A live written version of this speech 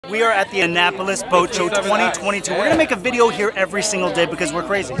We are at the Annapolis Boat Show 2022. We're gonna make a video here every single day because we're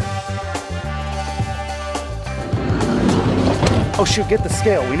crazy. Oh shoot, get the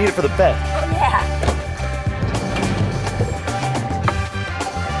scale. We need it for the bet. Oh yeah.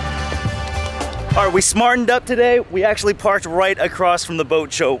 All right, we smartened up today. We actually parked right across from the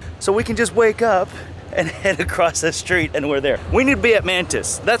boat show. So we can just wake up and head across the street and we're there. We need to be at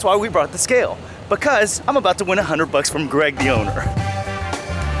Mantis. That's why we brought the scale. Because I'm about to win $100 from Greg, the owner.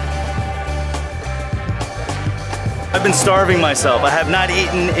 I've been starving myself. I have not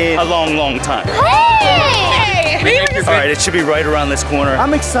eaten in a long time. Hey! All right, it should be right around this corner.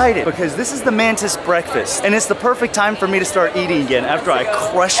 I'm excited because this is the Mantis breakfast and it's the perfect time for me to start eating again after I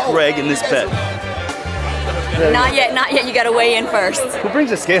crush Greg in this bet. Not yet, not yet. You gotta weigh in first. Who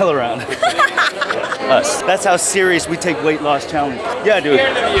brings a scale around? Us. That's how serious we take weight loss challenges. Yeah, dude.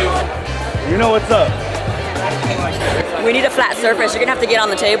 You know what's up. We need a flat surface. You're gonna have to get on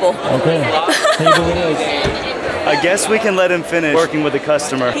the table. Okay. Table it is. I guess we can let him finish working with the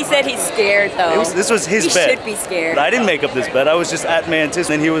customer. He said he's scared though. This was his bet. He should be scared. But I didn't make up this bet. I was just at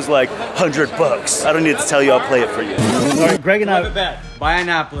Mantis and he was like, $100. I don't need to tell you, I'll play it for you. All right, Greg and I have a bet. By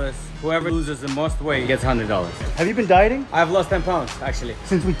Annapolis, whoever loses the most weight gets $100. Have you been dieting? I've lost 10 pounds, actually.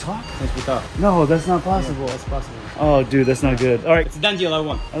 Since we talked? Since we talked. No, that's not possible. Yeah, that's possible. Oh, dude, that's not good. All right. It's a done deal, I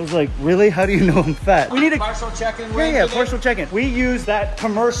won. I was like, really? How do you know I'm fat? We need a partial check-in. Yeah, partial check-in. We use that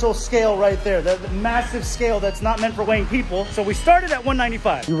commercial scale right there, the massive scale that's not meant for weighing people. So we started at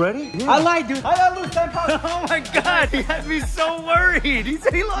 195. You ready? Yeah. I lied, dude. I gotta lose 10 pounds. Oh my God, he had me so worried. He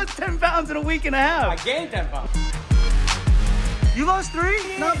said he lost 10 pounds in a week and a half. I gained 10 pounds. You lost 3?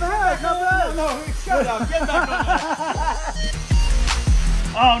 Yeah. Not bad, not bad. No, shut up. Get that from me.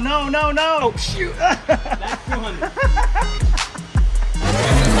 Oh, no. Oh, shoot. That's 200.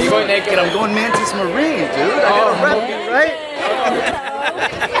 Are you going naked? I'm going Mantis Marine, dude. I gotta rep you, right?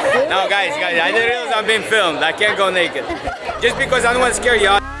 No, guys, I didn't realize I'm being filmed. I can't go naked. Just because I don't want to scare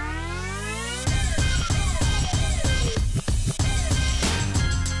y'all.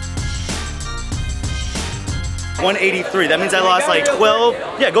 183. That means I lost like 12.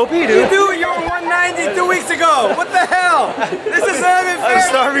 Yeah, go pee, dude. Dude, you were 190 2 weeks ago. What the hell? This is not even fair. I'm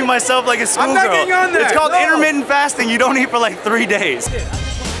starving myself like a schoolgirl. I'm not getting on there. It's called intermittent fasting. You don't eat for like 3 days. Did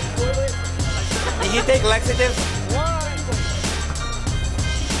you take laxatives?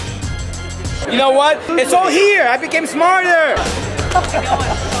 You know what? It's all here. I became smarter.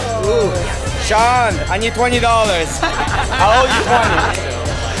 Ooh. Sean, I need $20. I owe you 20.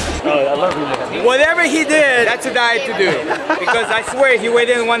 Oh, I love you, man. Whatever he did, that's a diet to do. Because I swear he weighed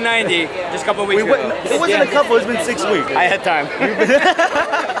in 190 just a couple weeks ago. It wasn't a couple, it's been 6 weeks. I had time.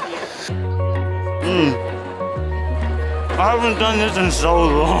 I haven't done this in so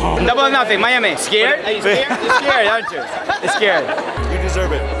long. Double or nothing, Miami. Scared? Are you scared? You're scared, aren't you? You're scared. You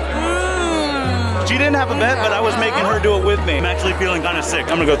deserve it. She didn't have a bet, but I was making her do it with me. I'm actually feeling kind of sick.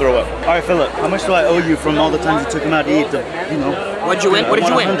 I'm gonna go throw up. All right, Philip, how much do I owe you from all the times you took him out to eat? You know. What'd you win? What did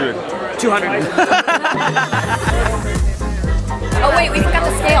you win? 200. Oh wait, we forgot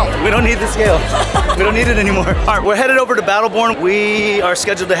the scale. We don't need the scale. We don't need it anymore. All right, we're headed over to Battleborn. We are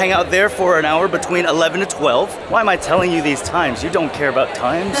scheduled to hang out there for an hour between 11 to 12. Why am I telling you these times? You don't care about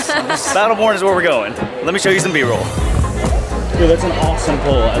times. Battleborn is where we're going. Let me show you some B-roll. Dude, that's an awesome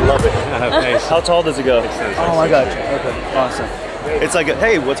pole. I love it. Nice. How tall does it go? Oh, I got you. Okay, awesome. It's like,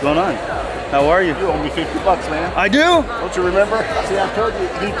 hey, what's going on? How are you? You owe me $50, man. I do? Don't you remember? See, I told you,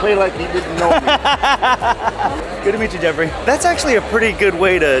 he played like he didn't know me. Good to meet you, Jeffrey. That's actually a pretty good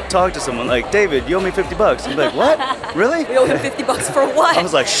way to talk to someone. Like, David, you owe me $50. You'd be like, what? Really? We owe him $50 for what? I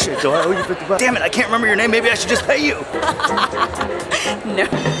was like, shit, do I owe you $50? Damn it, I can't remember your name. Maybe I should just pay you. No.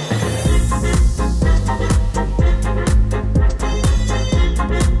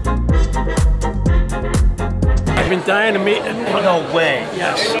 I've been dying to meet. No way.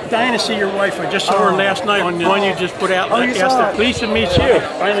 Yes. Dying to see your wife. I just saw her last night on the one you just put out. You saw it. Pleased to meet you.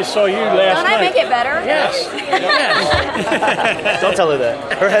 Finally saw you last night. Don't I make it better? Yes. Yes. Don't tell her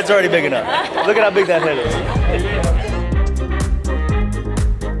that. Her head's already big enough. Look at how big that head is.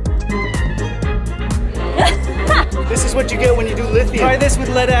 This is what you get when you do lithium. Try this with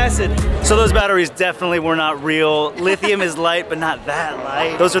lead acid. So those batteries definitely were not real. Lithium is light, but not that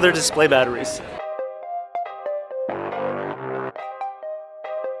light. Those are their display batteries.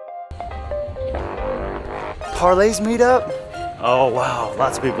 Parlays meet up? Oh wow,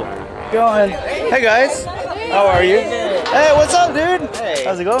 lots of people. Going. Hey guys, how are you? Hey, what's up, dude? Hey.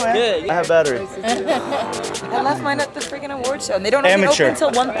 How's it going, man? Good. I have batteries. I left mine at the freaking award show, and they don't open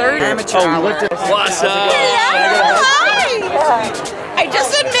until 1:30. Amateur. Oh, we looked at. What's up? Hello. Hi. I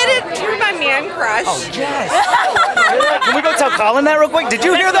just admitted you're my man crush. Oh yes. Can we go tell Colin that real quick? Did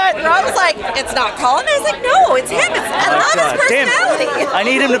you hear that? I was like, it's not Colin. I was like, no, it's him. It's not his Damn personality. it. I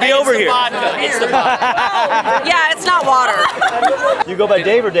need him to be over here. It's the vodka. Yeah, it's not water. You go by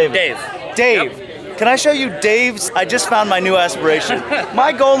Dave or David? Dave. Dave. Yep. Can I show you Dave's? I just found my new aspiration.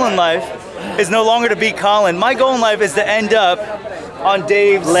 My goal in life is no longer to beat Colin. My goal in life is to end up on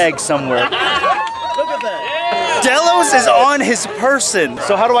Dave's leg somewhere. Look at that. Delos is on his person.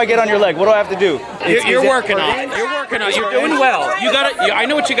 So how do I get on your leg? What do I have to do? You're working on it. You're working on it. You're doing well. You got to. I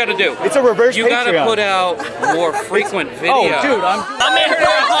know what you got to do. It's a reverse You got to Patreon. put out more frequent video. Oh, dude, I'm in for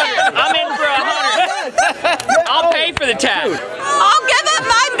 100. I'm in for 100. I'll pay for the tab. I'll give him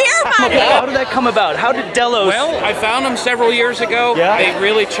my beer money. How did that come about? How did Delos? Well, I found them several years ago. Yeah? They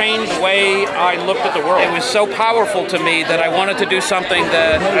really changed the way I looked at the world. It was so powerful to me that I wanted to do something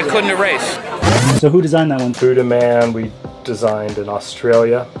that I couldn't erase. So who designed that one? Buddha Man we designed in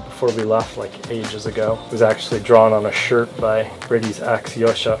Australia before we left, like ages ago. It was actually drawn on a shirt by Brady's ex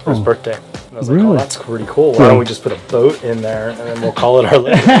Yosha for his birthday. And I was like, oh, that's pretty cool. Why don't we just put a boat in there and then we'll call it our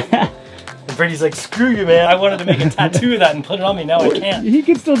leg? And Brady's like, screw you, man. I wanted to make a tattoo of that and put it on me. Now I can't. He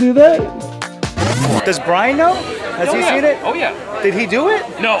can still do that. Does Brian know? Has he seen it? Oh yeah. Did he do it?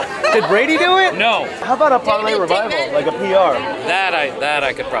 No. Did Brady do it? No. How about a parlay revival, like a PR? That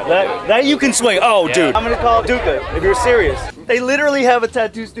I could probably do. That you can swing. Oh, Yeah. dude. I'm gonna call Duca if you're serious. They literally have a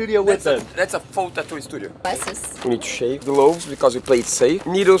tattoo studio with them. That's a full tattoo studio. Glasses. We need to shave the gloves because we play it safe.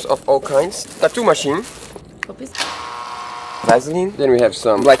 Needles of all kinds. Tattoo machine. Vaseline. Then we have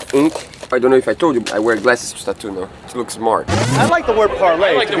some black ink. I don't know if I told you, I wear glasses to tattoo now. To look smart. I like the word parlay.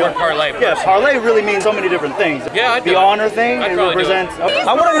 I like the word parlay. Yeah, parlay really means so many different things. Yeah, I'd do the it. honor thing, I'd it probably do it. represents.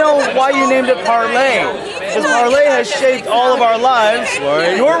 I want to know why you named it parlay. Because parlay has shaped all of our lives.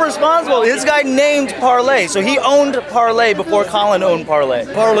 You're responsible. This guy named parlay, so he owned parlay before Colin owned parlay.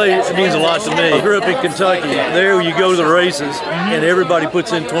 Parlay means a lot to me. I grew up in Kentucky. There you go to the races, and everybody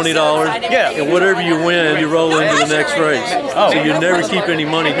puts in $20. Yeah. And whatever you win, you roll into the next race. Oh. So you never keep any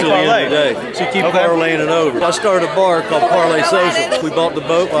money till the end of the day. So you keep parlaying it over. I started a bar called Parlay Social. We bought the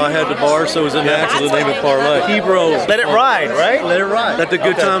boat while I had the bar, so it was natural to name it Parlay. Keep rolling. Let it ride, right? Let it ride. Let the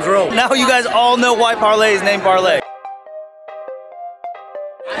good times roll. Now you guys all know why parlay is named parlay.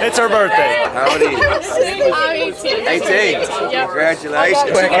 It's her birthday. Howdy. 18. Congratulations.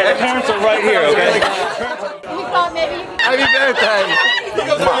 Our parents are right here, okay? Happy birthday.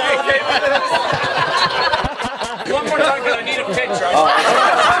 One more time because I need a picture.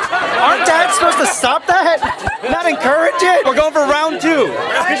 Aren't dads supposed to stop that? Not encourage it? We're going for round 2.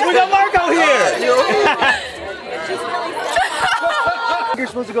 Because we got Marco here. You're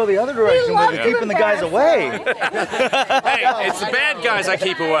supposed to go the other direction with it, keeping the guys away. Hey, it's the bad guys I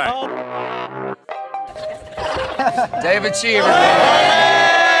keep away. David Cheever.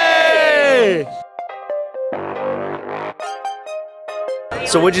 Hey!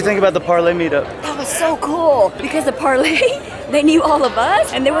 So what'd you think about the parlay meetup? That was so cool because the parlay, they knew all of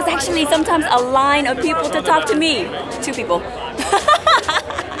us, and there was actually sometimes a line of people to talk to me. 2 people. Good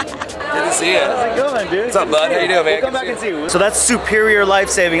to see you. How's it going, dude? What's up, bud? How you doing, man? We'll come back and see you. So that's Superior Life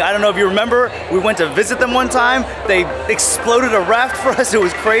Saving. I don't know if you remember, we went to visit them one time. They exploded a raft for us. It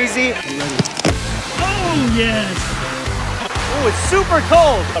was crazy. Oh, yes. Oh, it's super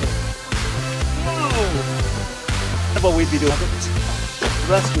cold. Whoa. That's what we'd be doing.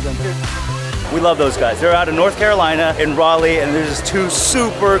 Rescue them. We love those guys. They're out of North Carolina in Raleigh, and they're just 2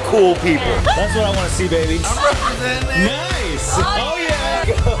 super cool people. That's what I want to see, baby. Nice. Oh, yeah.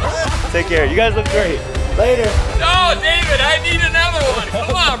 Take care. You guys look great. Later. Oh, David, I need another one.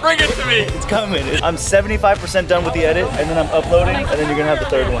 Come on, bring it to me. It's coming. I'm 75% done with the edit, and then I'm uploading, and then you're gonna have the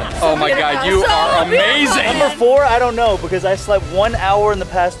 3rd one. Oh my God, you are amazing. Number 4, I don't know, because I slept 1 hour in the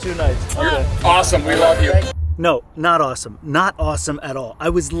past 2 nights. Okay. Awesome, we love you. No, not awesome. Not awesome at all. I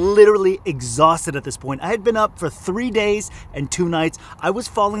was literally exhausted at this point. I had been up for 3 days and 2 nights. I was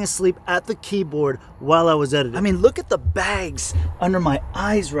falling asleep at the keyboard while I was editing. I mean, look at the bags under my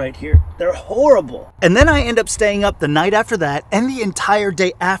eyes right here. They're horrible. And then I end up staying up the night after that and the entire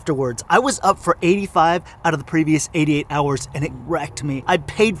day afterwards. I was up for 85 out of the previous 88 hours, and it wrecked me. I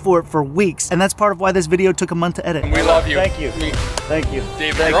paid for it for weeks, and that's part of why this video took a month to edit. We love you. Thank you. Thank you.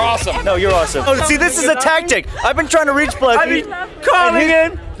 David, you're awesome. No, you're awesome. Oh, see, this is a tactic. I've been trying to reach Blackie. Calling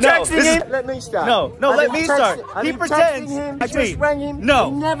him, No, texting him. Let me start. No, let me start. He pretends. I just rang him. No.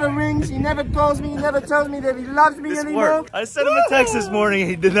 He never rings. He never calls me. He never tells me that he loves me anymore. I sent him a text this morning.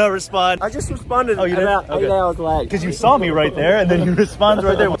 He did not respond. I just responded Oh, you did? about 8 hours late. Because you saw me right there, and then you responded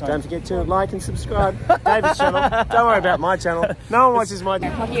right there. Don't forget to like and subscribe. David's channel. Don't worry about my channel. No one watches my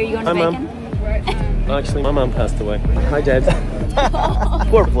channel. Are you going to bacon? Actually, my mom passed away. Hi, Dad.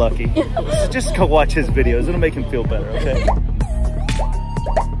 Poor Plucky. Just go watch his videos. It'll make him feel better, okay?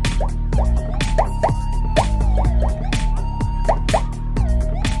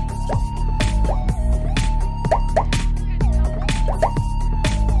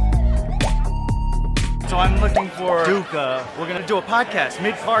 So I'm looking for Duca. We're gonna do a podcast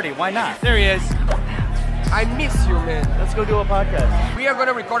mid-party. Why not? There he is. I miss you, man. Let's go do a podcast. We are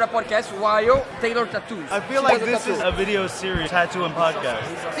gonna record a podcast while Taylor tattoos. I feel like this is a video series, tattoo and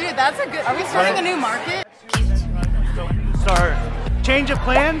podcast. Dude, that's a good. Are we starting a new market? Start change of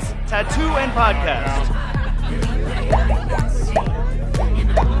plans, tattoo and podcast.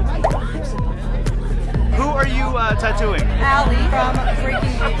 Who are you tattooing? Allie from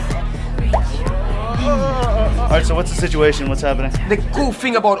Breaking News. All right, so what's the situation? What's happening? The cool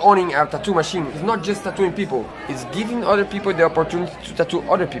thing about owning a tattoo machine is not just tattooing people, it's giving other people the opportunity to tattoo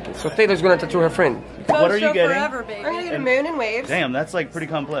other people. So Taylor's gonna tattoo her friend. What are you getting? Forever, baby. I'm gonna get a moon and waves. Damn, that's like pretty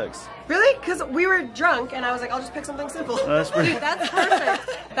complex. Really? Because we were drunk and I was like, I'll just pick something simple. That's pretty. Dude, that's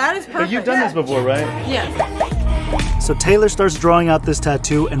perfect. That is perfect. But you've done this before, right? Yeah. So Taylor starts drawing out this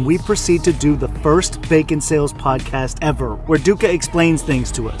tattoo and we proceed to do the first bacon sales podcast ever, where Duca explains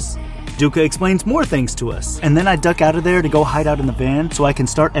things to us. Duca explains more things to us. And then I duck out of there to go hide out in the van so I can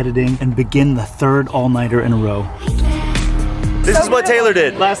start editing and begin the third all-nighter in a row. This is what Taylor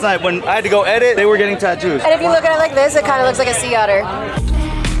did last night when I had to go edit. They were getting tattoos. And if you look at it like this, it kind of looks like a sea otter.